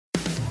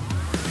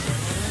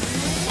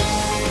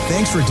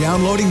Thanks for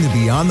downloading the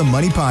Beyond the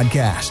Money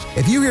podcast.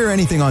 If you hear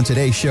anything on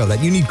today's show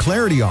that you need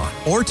clarity on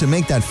or to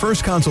make that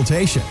first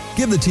consultation,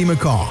 give the team a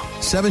call,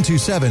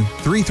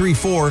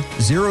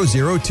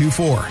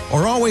 727-334-0024,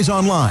 or always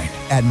online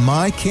at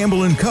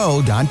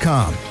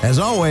mycampbellandco.com. As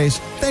always,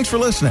 thanks for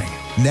listening.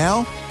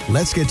 Now,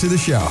 let's get to the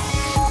show.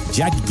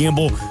 Jackie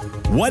Campbell,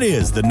 what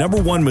is the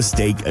number one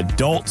mistake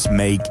adults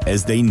make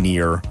as they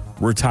near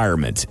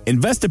retirement?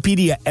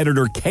 Investopedia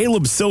editor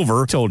Caleb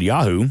Silver told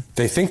Yahoo,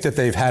 they think that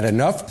they've had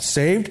enough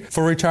saved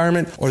for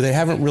retirement, or they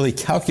haven't really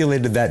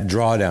calculated that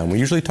drawdown. We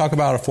usually talk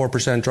about a 4%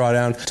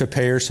 drawdown to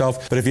pay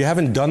yourself, but if you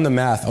haven't done the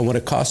math on what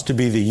it costs to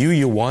be the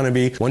you want to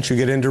be once you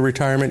get into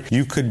retirement,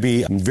 you could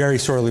be very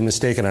sorely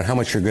mistaken on how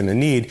much you're going to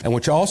need. And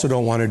what you also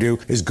don't want to do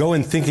is go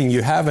in thinking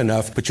you have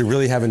enough, but you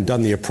really haven't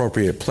done the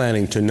appropriate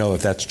planning to know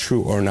if that's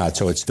true or not.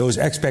 So it's those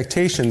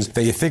expectations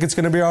that you think it's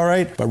going to be all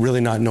right, but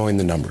really not knowing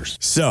the numbers.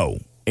 So,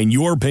 in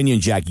your opinion,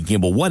 Jackie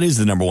Campbell, what is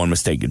the number one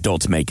mistake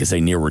adults make as they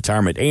near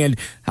retirement, and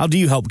how do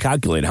you help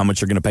calculate how much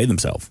you're going to pay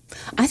themselves?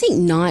 I think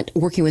not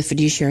working with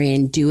fiduciary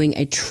and doing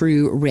a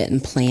true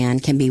written plan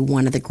can be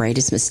one of the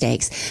greatest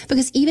mistakes,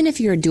 because even if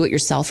you're a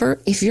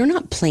do-it-yourselfer, if you're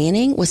not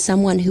planning with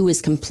someone who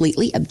is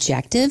completely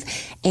objective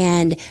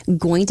and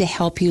going to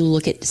help you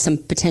look at some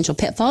potential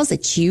pitfalls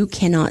that you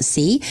cannot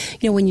see,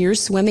 when you're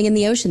swimming in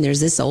the ocean,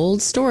 there's this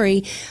old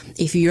story,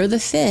 if you're the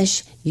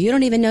fish, you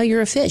don't even know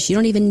you're a fish. You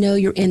don't even know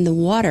you're in the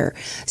water.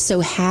 So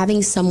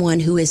having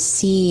someone who has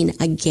seen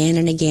again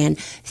and again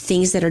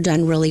things that are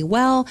done really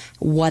well,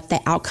 what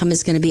the outcome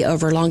is going to be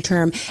over long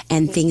term,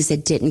 and things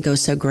that didn't go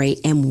so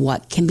great, and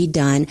what can be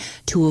done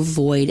to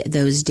avoid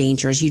those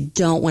dangers. You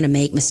don't want to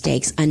make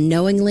mistakes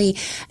unknowingly,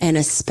 and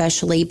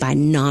especially by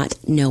not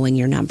knowing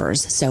your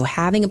numbers. So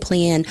having a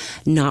plan,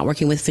 not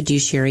working with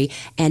fiduciary,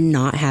 and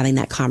not having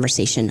that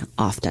conversation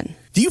often.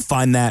 Do you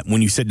find that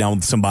when you sit down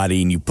with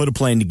somebody and you put a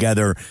plan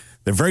together,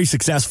 they're very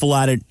successful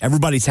at it,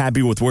 everybody's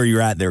happy with where you're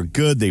at, they're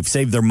good, they've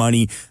saved their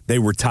money, they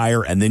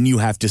retire, and then you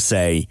have to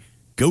say,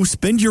 go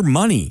spend your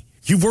money.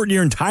 You've worked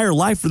your entire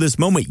life for this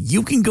moment.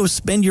 You can go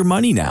spend your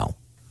money now.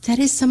 That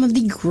is some of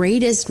the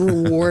greatest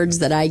rewards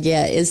that I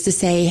get, is to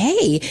say,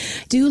 hey,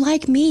 do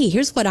like me.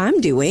 Here's what I'm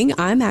doing.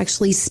 I'm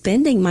actually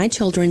spending my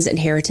children's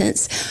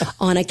inheritance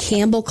on a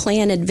Campbell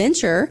clan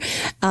adventure,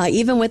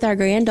 even with our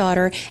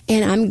granddaughter.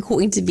 And I'm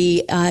going to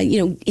be,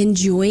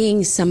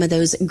 enjoying some of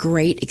those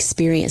great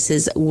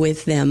experiences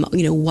with them,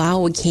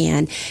 while we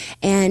can.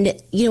 And,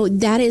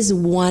 that is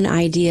one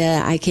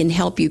idea. I can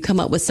help you come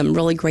up with some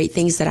really great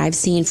things that I've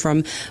seen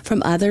from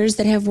others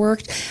that have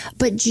worked.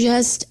 But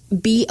just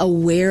be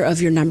aware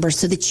of your numbers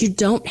so that you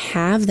don't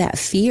have that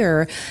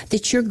fear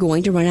that you're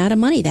going to run out of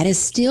money. That is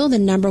still the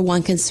number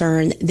one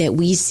concern that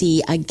we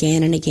see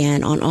again and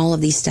again on all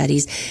of these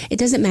studies. It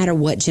doesn't matter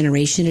what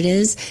generation it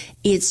is.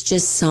 It's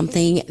just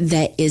something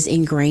that is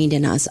ingrained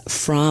in us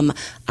from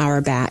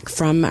our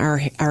from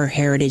our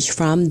heritage,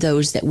 from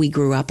those that we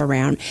grew up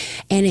around.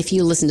 And if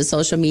you listen to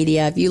social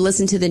media, if you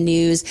listen to the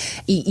news,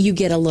 you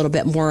get a little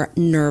bit more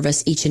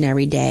nervous each and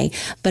every day.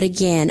 But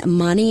again,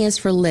 money is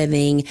for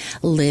living.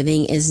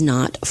 Living is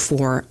not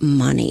for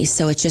money.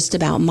 So it's just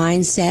about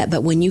mindset.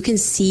 But when you can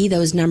see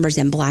those numbers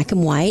in black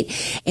and white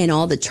and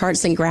all the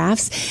charts and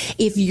graphs,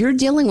 if you're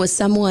dealing with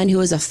someone who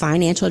is a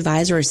financial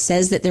advisor or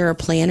says that they're a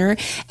planner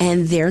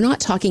and they're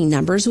not talking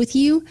numbers with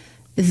you,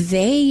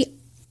 they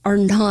are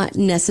not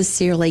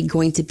necessarily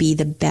going to be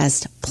the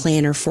best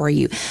planner for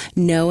you.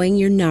 Knowing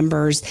your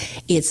numbers,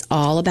 it's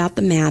all about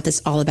the math.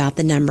 It's all about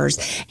the numbers.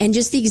 And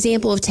just the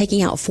example of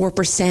taking out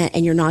 4%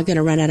 and you're not going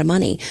to run out of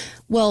money.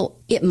 Well,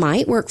 it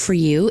might work for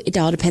you. It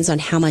all depends on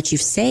how much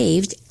you've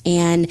saved,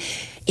 and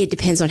it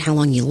depends on how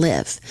long you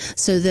live.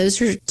 So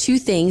those are two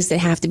things that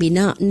have to be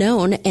not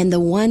known. And the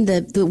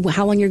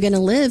how long you're going to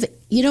live,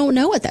 you don't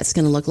know what that's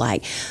going to look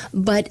like.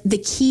 But the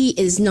key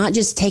is not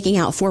just taking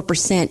out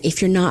 4%.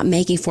 If you're not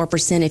making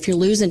 4%, if you're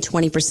losing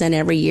 20%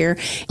 every year,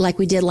 like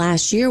we did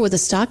last year with the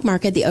stock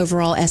market, the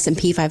overall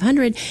S&P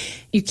 500,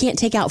 you can't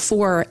take out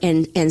 4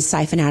 and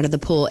siphon out of the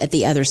pool at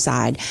the other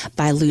side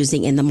by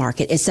losing in the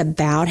market. It's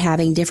about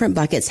having different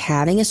buckets,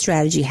 having a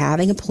strategy,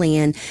 having a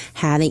plan,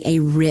 having a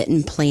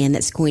written plan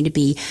that's going to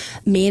be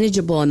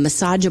manageable and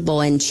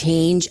massageable and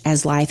change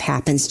as life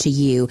happens to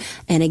you.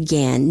 And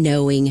again,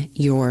 knowing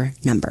your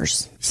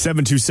numbers.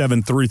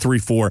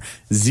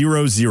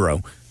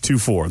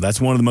 727-334-0024.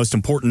 That's one of the most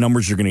important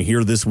numbers you're going to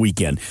hear this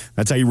weekend.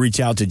 That's how you reach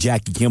out to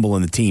Jackie Campbell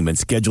and the team and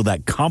schedule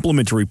that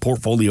complimentary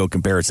portfolio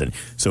comparison.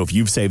 So if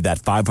you've saved that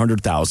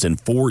 $500,000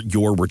 for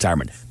your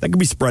retirement, that could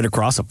be spread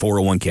across a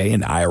 401k,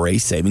 an IRA,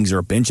 savings, or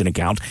a pension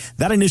account.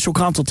 That initial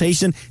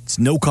consultation, it's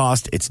no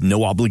cost, it's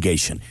no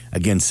obligation.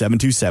 Again,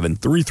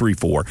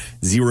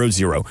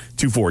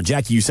 727-334-0024.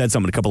 Jackie, you said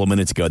something a couple of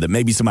minutes ago that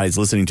maybe somebody's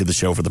listening to the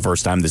show for the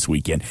first time this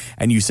weekend,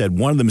 and you said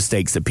one of the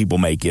mistakes that people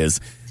make is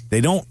they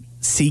don't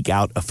seek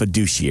out a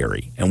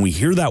fiduciary. And we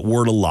hear that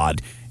word a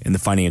lot in the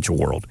financial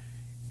world.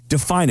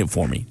 Define it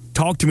for me.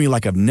 Talk to me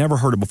like I've never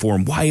heard it before,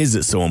 and why is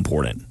it so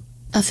important?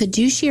 A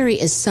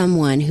fiduciary is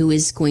someone who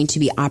is going to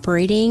be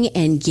operating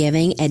and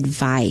giving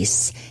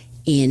advice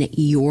in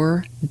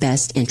your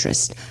best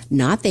interest,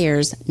 not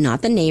theirs,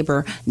 not the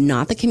neighbor,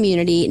 not the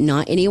community,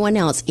 not anyone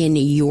else, in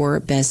your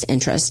best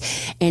interest.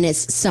 And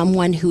it's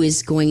someone who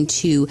is going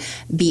to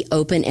be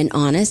open and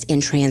honest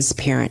and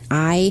transparent.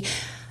 I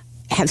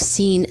have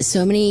seen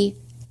so many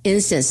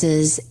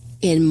instances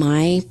in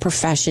my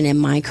profession, in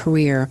my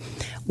career,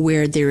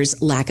 where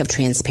there's lack of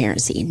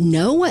transparency.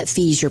 Know what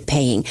fees you're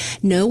paying.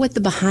 Know what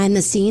the behind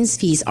the scenes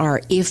fees are,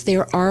 if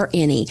there are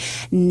any.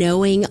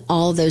 Knowing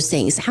all those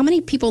things. How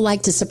many people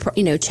like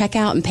to check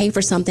out and pay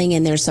for something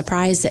and they're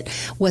surprised at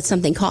what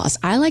something costs?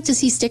 I like to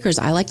see stickers.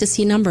 I like to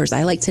see numbers.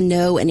 I like to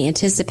know and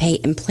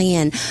anticipate and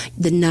plan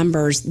the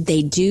numbers.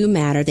 They do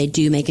matter. They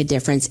do make a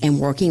difference. And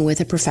working with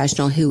a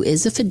professional who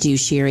is a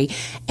fiduciary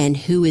and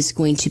who is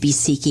going to be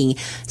seeking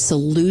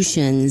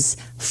solutions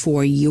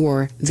for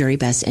your very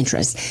best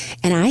interest.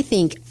 And I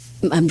think,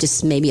 I'm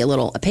just maybe a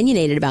little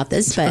opinionated about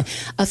this, but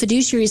a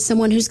fiduciary is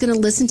someone who's going to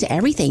listen to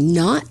everything,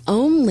 not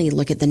only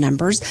look at the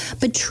numbers,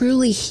 but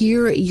truly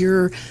hear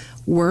your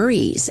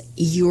worries,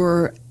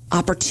 your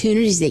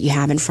opportunities that you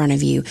have in front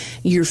of you,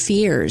 your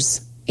fears.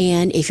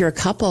 And if you're a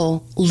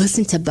couple,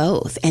 listen to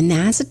both. And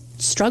that's a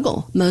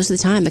struggle most of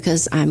the time,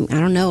 because I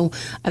don't know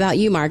about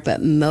you, Mark,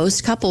 but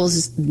most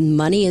couples,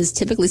 money is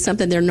typically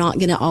something they're not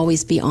going to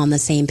always be on the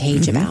same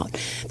page about.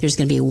 There's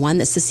going to be one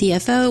that's the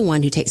CFO,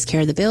 one who takes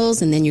care of the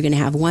bills, and then you're going to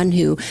have one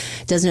who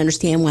doesn't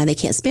understand why they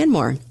can't spend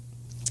more.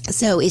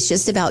 So it's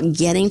just about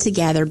getting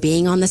together,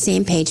 being on the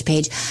same page,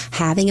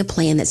 having a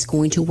plan that's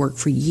going to work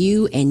for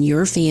you and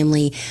your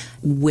family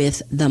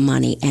with the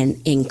money,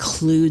 and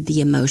include the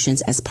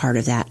emotions as part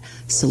of that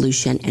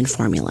solution and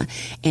formula.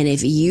 And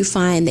if you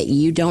find that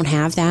you don't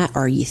have that,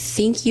 or you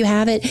think you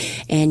have it,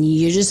 and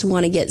you just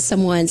want to get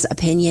someone's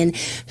opinion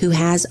who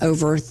has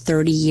over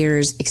 30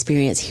 years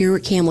experience, here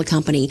at Campbell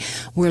Company,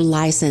 we're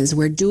licensed,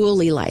 we're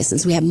dually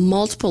licensed, we have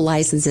multiple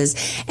licenses,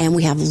 and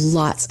we have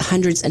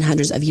hundreds and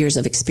hundreds of years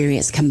of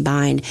experience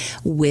combined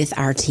with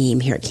our team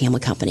here at Campbell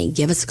Company.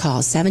 Give us a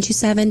call,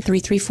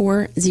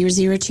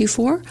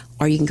 727-334-0024,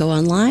 or you can go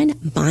online,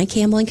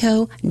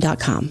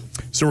 mycampbellandco.com.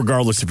 So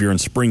regardless if you're in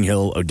Spring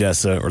Hill,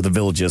 Odessa, or the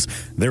Villages,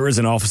 there is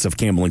an office of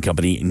Campbell &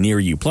 Company near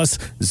you. Plus,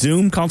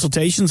 Zoom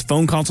consultations,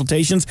 phone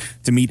consultations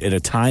to meet at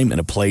a time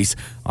and a place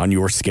on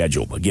your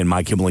schedule. Again,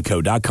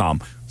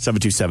 mycampbellandco.com,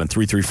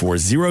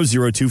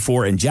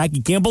 727-334-0024. And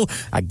Jackie Campbell,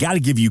 I got to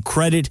give you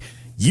credit.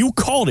 You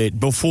called it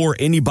before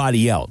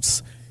anybody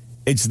else.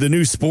 It's the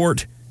new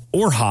sport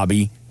or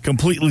hobby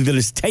completely that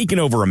has taken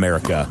over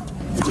America.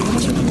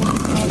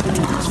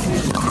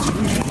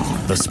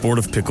 The sport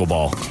of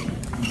pickleball.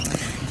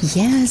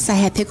 Yes, I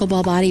had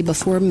pickleball body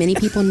before many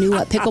people knew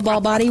what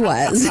pickleball body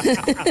was.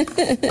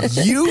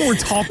 You were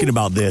talking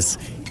about this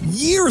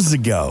years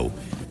ago,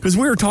 because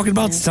we were talking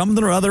about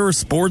something or other,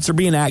 sports or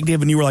being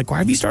active, and you were like, why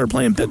have you started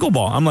playing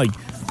pickleball? I'm like,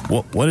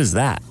 what is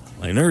that?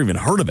 I never even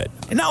heard of it.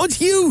 And now it's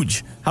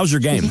huge. How's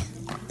your game?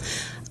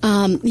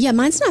 Yeah,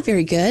 mine's not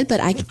very good, but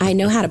I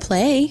know how to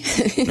play.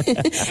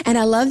 And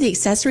I love the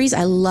accessories.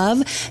 I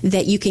love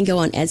that you can go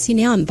on Etsy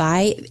now and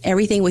buy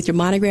everything with your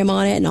monogram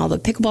on it and all the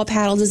pickleball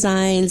paddle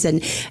designs.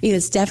 And,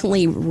 it's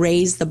definitely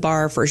raised the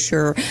bar for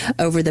sure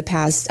over the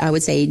past, I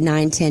would say,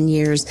 9-10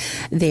 years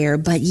there.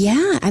 But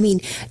yeah,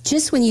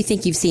 just when you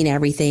think you've seen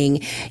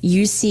everything,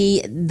 you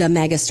see the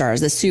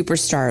megastars, the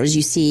superstars.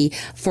 You see,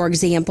 for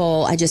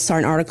example, I just saw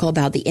an article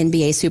about the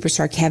NBA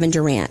superstar Kevin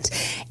Durant.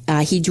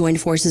 He joined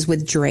forces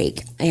with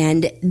Drake,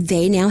 and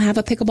they now have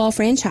a pickleball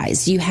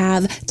franchise. You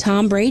have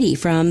Tom Brady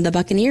from the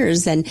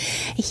Buccaneers, and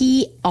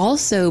he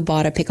also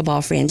bought a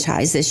pickleball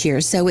franchise this year.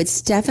 So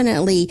it's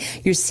definitely,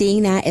 you're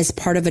seeing that as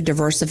part of a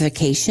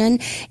diversification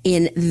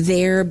in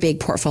their big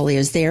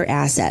portfolios, their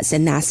assets,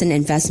 and that's an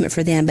investment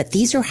for them. But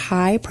these are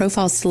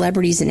high-profile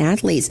celebrities and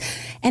athletes,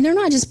 and they're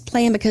not just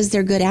playing because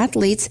they're good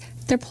athletes.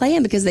 They're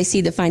playing because they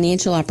see the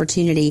financial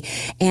opportunity.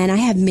 And I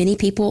have many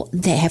people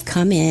that have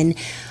come in.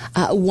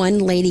 One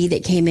lady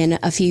that came in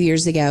a few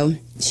years ago,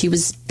 she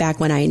was back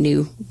when I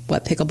knew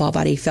what pickleball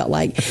body felt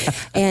like.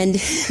 And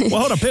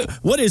well, hold on.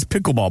 What is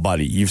pickleball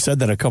body? You've said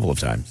that a couple of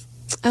times.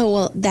 Oh,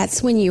 well,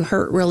 that's when you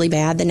hurt really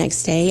bad the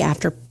next day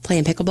after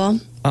playing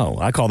pickleball. Oh,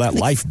 I call that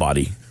life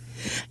body.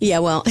 Yeah,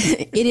 well,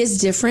 it is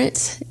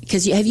different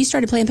because have you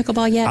started playing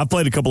pickleball yet? I've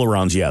played a couple of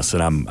rounds, yes,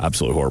 and I'm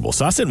absolutely horrible.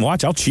 So I sit and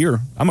watch. I'll cheer.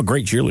 I'm a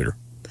great cheerleader.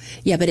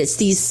 Yeah, but it's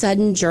these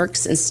sudden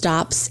jerks and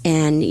stops,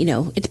 and,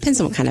 it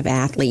depends on what kind of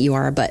athlete you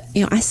are. But,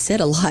 I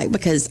sit a lot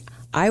because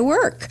I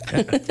work.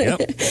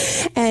 Yep.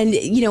 And,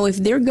 if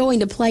they're going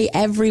to play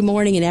every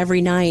morning and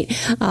every night,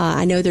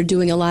 I know they're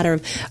doing a lot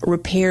of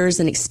repairs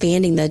and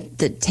expanding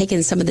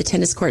taking some of the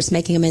tennis courts,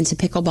 making them into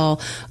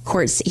pickleball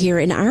courts here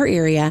in our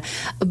area.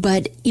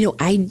 But,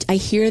 I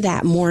hear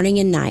that morning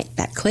and night,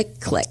 that click,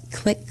 click,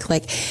 click,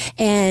 click.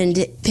 And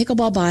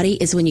pickleball body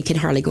is when you can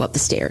hardly go up the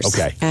stairs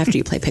after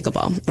you play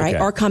pickleball, right?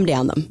 Or come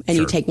down them, and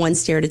you take one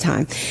stair at a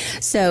time.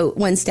 So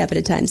one step at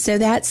a time. So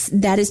that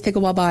is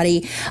pickleball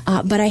body.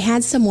 But I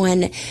had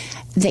someone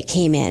that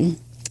came in,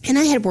 and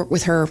I had worked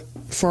with her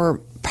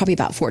for probably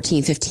about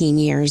 14, 15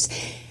 years,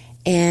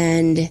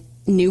 and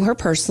knew her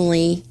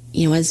personally,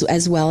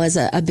 as well as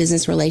a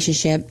business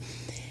relationship.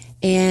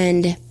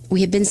 And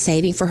we had been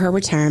saving for her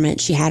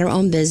retirement. She had her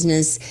own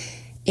business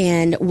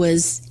and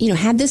was,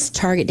 had this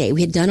target date.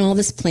 We had done all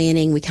this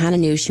planning. We kind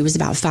of knew she was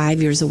about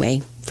 5 years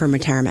away from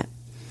retirement.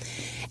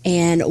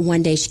 And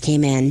one day she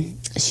came in,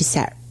 she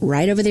sat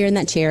right over there in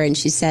that chair and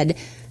she said,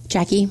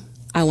 Jackie,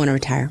 I want to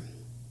retire.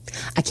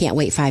 I can't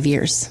wait 5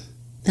 years.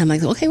 And I'm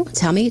like, okay, well,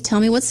 tell me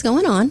what's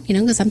going on,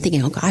 because I'm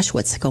thinking, oh gosh,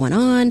 what's going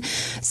on?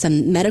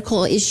 Some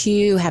medical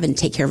issue, having to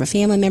take care of a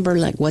family member.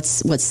 Like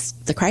what's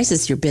the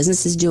crisis? Your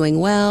business is doing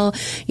well.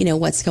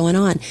 What's going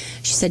on?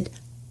 She said,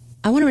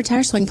 I want to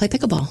retire so I can play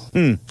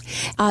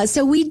pickleball.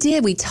 So we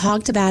did. We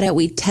talked about it.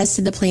 We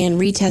tested the plan,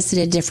 retested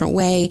it a different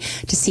way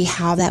to see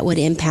how that would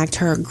impact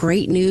her.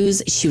 Great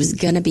news. She was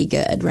going to be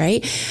good,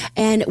 right?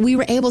 And we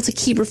were able to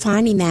keep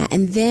refining that.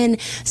 And then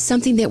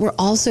something that we're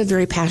also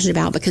very passionate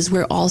about, because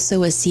we're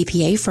also a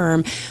CPA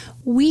firm,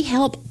 we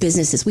help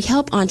businesses. We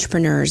help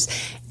entrepreneurs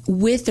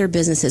with their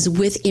businesses,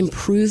 with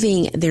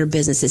improving their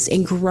businesses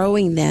and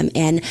growing them.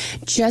 And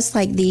just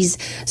like these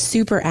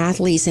super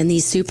athletes and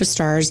these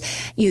superstars,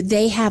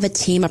 they have a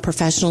team of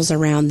professionals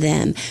around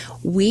them.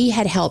 We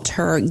had helped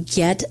her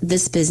get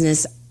this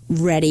business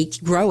ready,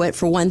 grow it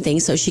for one thing,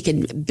 so she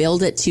could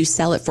build it to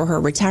sell it for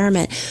her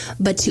retirement,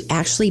 but to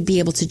actually be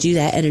able to do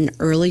that at an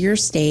earlier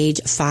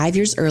stage, 5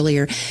 years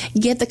earlier,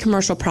 get the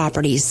commercial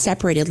properties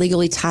separated,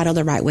 legally titled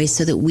the right way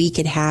so that we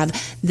could have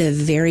the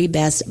very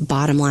best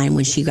bottom line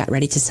when she got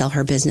ready to sell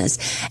her business.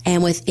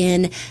 And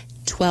within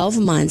 12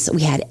 months,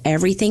 we had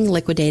everything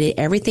liquidated,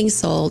 everything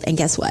sold. And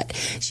guess what?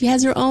 She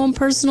has her own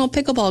personal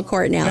pickleball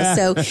court now.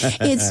 So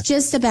it's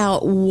just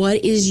about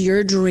what is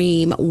your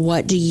dream?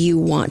 What do you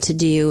want to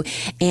do?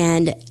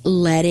 And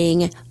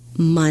letting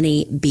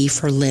money be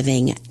for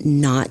living,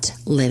 not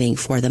living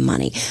for the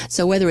money.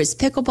 So whether it's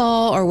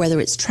pickleball or whether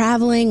it's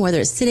traveling, whether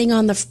it's sitting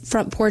on the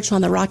front porch on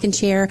the rocking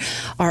chair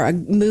or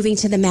moving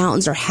to the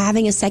mountains or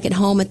having a second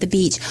home at the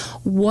beach,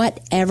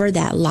 whatever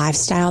that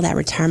lifestyle, that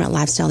retirement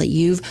lifestyle that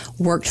you've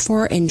worked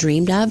for and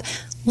dreamed of,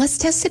 let's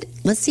test it.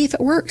 Let's see if it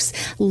works.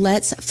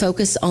 Let's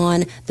focus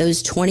on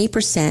those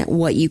 20%,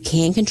 what you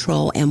can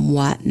control and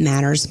what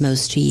matters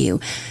most to you.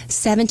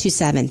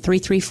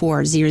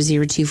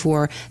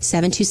 727-334-0024,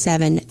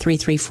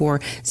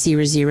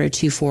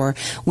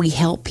 727-334-0024. We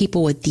help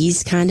people with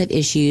these kind of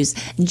issues,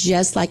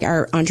 just like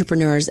our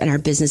entrepreneurs and our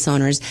business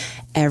owners,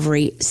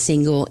 every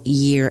single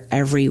year,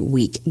 every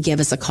week. Give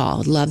us a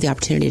call. Love the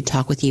opportunity to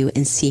talk with you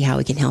and see how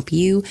we can help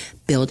you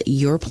build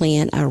your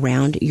plan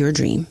around your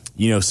dream.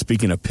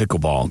 Speaking of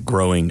pickleball,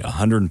 growing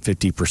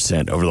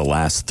 150% over the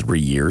last 3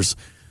 years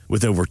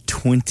with over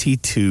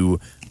 22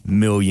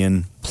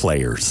 million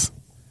players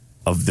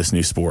of this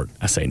new sport.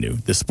 I say new,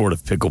 this sport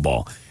of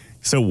pickleball.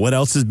 So what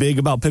else is big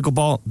about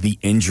pickleball? The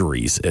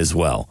injuries as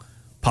well.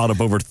 Piled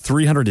up over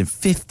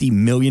 $350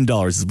 million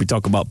as we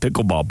talk about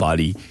pickleball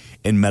body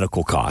and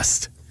medical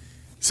cost.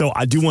 So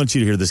I do want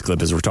you to hear this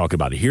clip as we're talking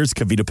about it. Here's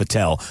Kavita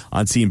Patel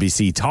on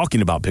CNBC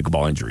talking about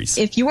pickleball injuries.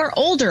 If you are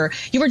older,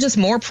 you are just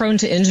more prone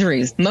to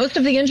injuries. Most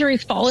of the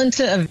injuries fall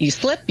into you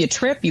slip, you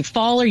trip, you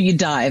fall, or you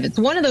dive. It's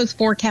one of those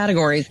four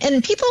categories.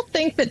 And people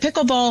think that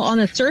pickleball on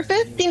the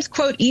surface seems,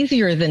 quote,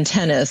 easier than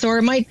tennis, or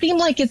it might seem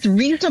like it's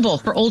reasonable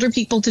for older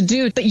people to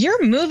do. But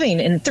you're moving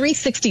in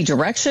 360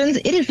 directions.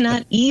 It is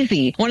not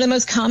easy. One of the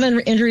most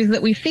common injuries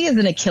that we see is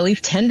an Achilles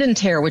tendon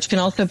tear, which can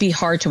also be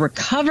hard to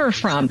recover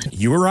from.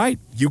 You were right.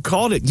 You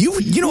called it.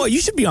 You know what? You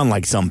should be on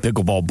like some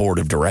pickleball board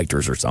of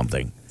directors or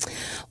something.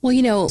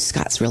 Well,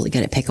 Scott's really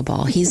good at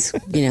pickleball. He's,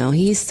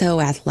 he's so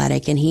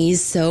athletic and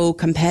he's so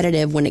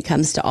competitive when it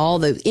comes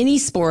to any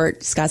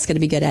sport. Scott's going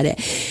to be good at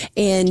it.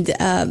 And,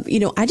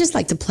 I just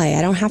like to play.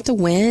 I don't have to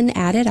win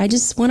at it. I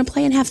just want to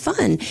play and have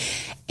fun.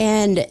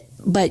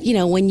 But,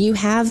 when you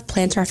have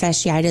plantar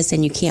fasciitis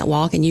and you can't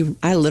walk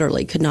I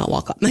literally could not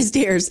walk up my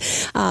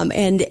stairs.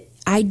 And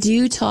I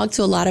do talk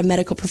to a lot of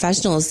medical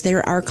professionals.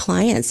 They're our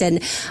clients,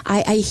 and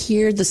I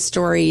hear the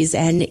stories,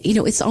 and,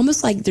 it's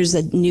almost like there's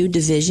a new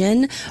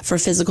division for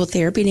physical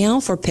therapy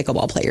now for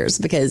pickleball players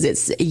because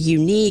it's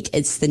unique.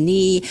 It's the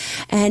knee.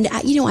 And,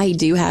 I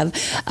do have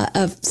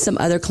some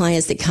other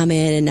clients that come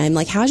in and I'm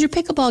like, how's your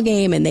pickleball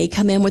game? And they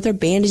come in with their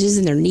bandages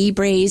and their knee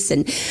brace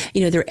and,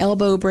 their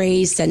elbow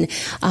brace and,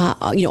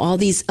 all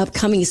these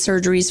upcoming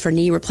surgeries for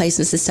knee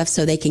replacements and stuff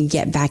so they can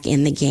get back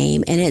in the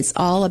game. And it's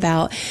all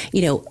about,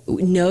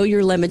 know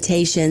your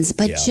limitations,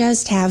 but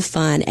just have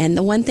fun. And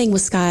the one thing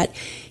with Scott,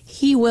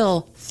 he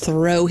will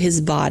throw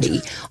his body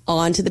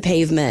onto the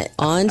pavement,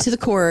 onto the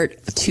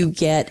court to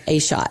get a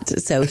shot.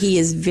 So he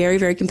is very,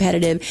 very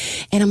competitive.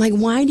 And I'm like,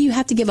 why do you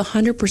have to give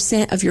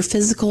 100% of your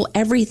physical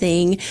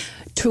everything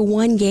to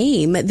one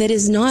game that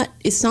is not,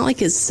 it's not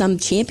like it's some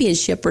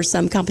championship or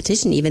some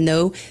competition, even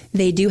though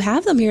they do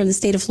have them here in the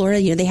state of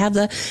Florida. You know, they have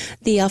the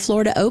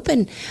Florida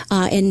Open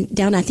and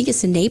down, I think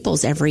it's in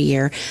Naples every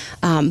year.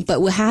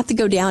 But we'll have to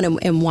go down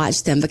and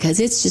watch them because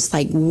it's just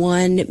like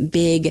one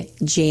big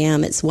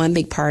jam. It's one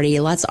big party,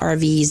 lots of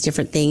RVs,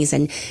 different things,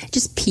 and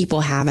just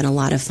people having a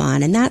lot of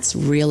fun. And that's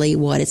really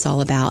what it's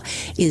all about,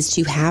 is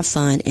to have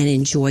fun and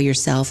enjoy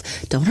yourself.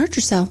 Don't hurt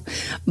yourself,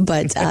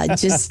 but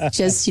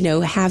just, you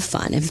know, have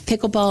fun. If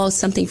pickleball is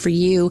something for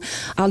you,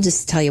 I'll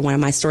just tell you one of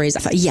my stories.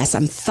 Yes,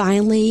 I'm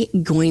finally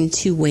going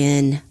to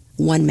win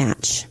one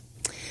match.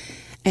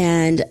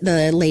 And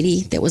the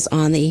lady that was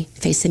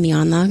facing me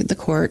on the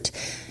court,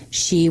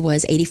 she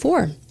was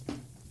 84.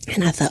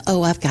 And I thought,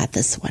 oh, I've got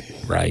this one.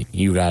 Right.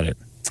 You got it.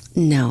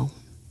 No.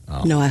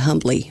 Oh. No, I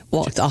humbly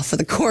walked off of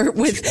the court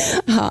with,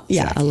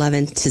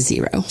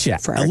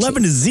 11-0 for our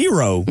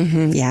 11-0.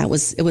 Mm-hmm. Yeah, it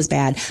was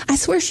bad. I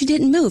swear she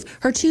didn't move.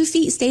 Her 2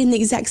 feet stayed in the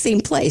exact same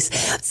place.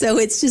 So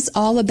it's just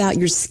all about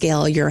your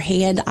skill, your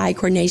hand-eye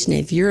coordination.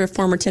 If you're a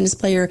former tennis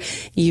player,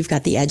 you've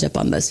got the edge up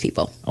on most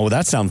people. Oh, well,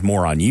 that sounds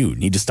more on you. You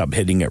need to stop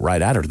hitting it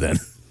right at her then.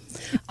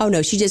 Oh,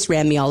 no, she just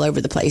ran me all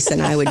over the place,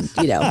 and I would,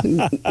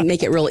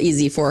 make it real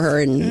easy for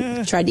her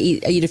and tried to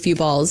eat a few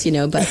balls,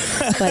 but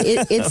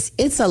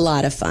it's a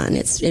lot of fun.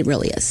 It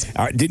really is.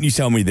 All right, didn't you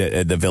tell me that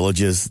at the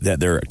Villages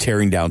that they're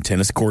tearing down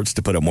tennis courts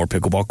to put up more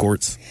pickleball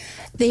courts?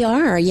 They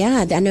are,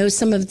 yeah. I know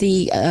some of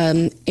the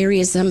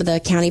areas, some of the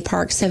county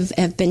parks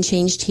have been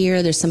changed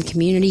here. There's some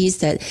communities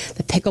that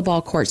the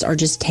pickleball courts are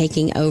just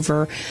taking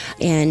over,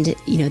 and,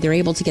 they're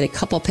able to get a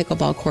couple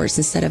pickleball courts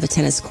instead of a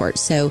tennis court.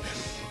 So,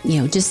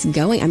 just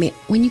going. I mean,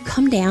 when you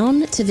come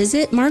down to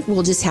visit, Mark,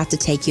 we'll just have to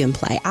take you and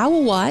play. I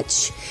will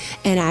watch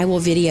and I will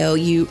video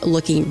you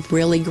looking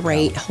really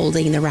great,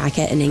 holding the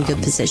racket and in good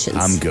positions.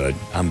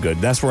 I'm good.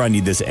 That's where I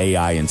need this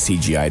AI and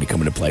CGI to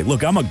come into play.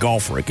 Look, I'm a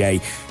golfer,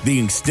 okay?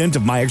 The extent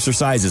of my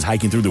exercise is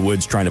hiking through the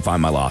woods trying to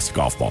find my lost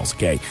golf balls,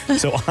 okay?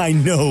 So I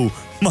know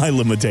my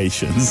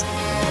limitations.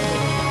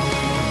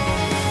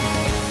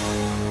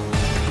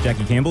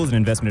 Jackie Campbell is an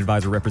investment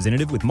advisor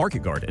representative with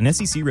MarketGuard, an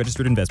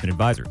SEC-registered investment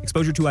advisor.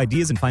 Exposure to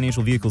ideas and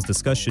financial vehicles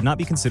discussed should not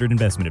be considered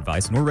investment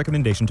advice nor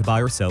recommendation to buy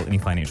or sell any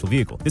financial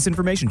vehicle. This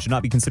information should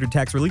not be considered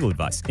tax or legal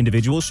advice.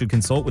 Individuals should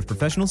consult with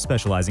professionals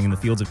specializing in the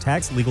fields of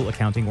tax, legal,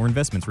 accounting, or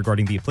investments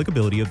regarding the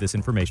applicability of this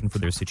information for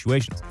their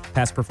situations.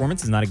 Past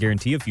performance is not a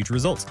guarantee of future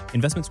results.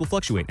 Investments will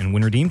fluctuate, and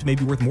when redeemed may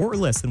be worth more or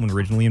less than when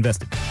originally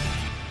invested.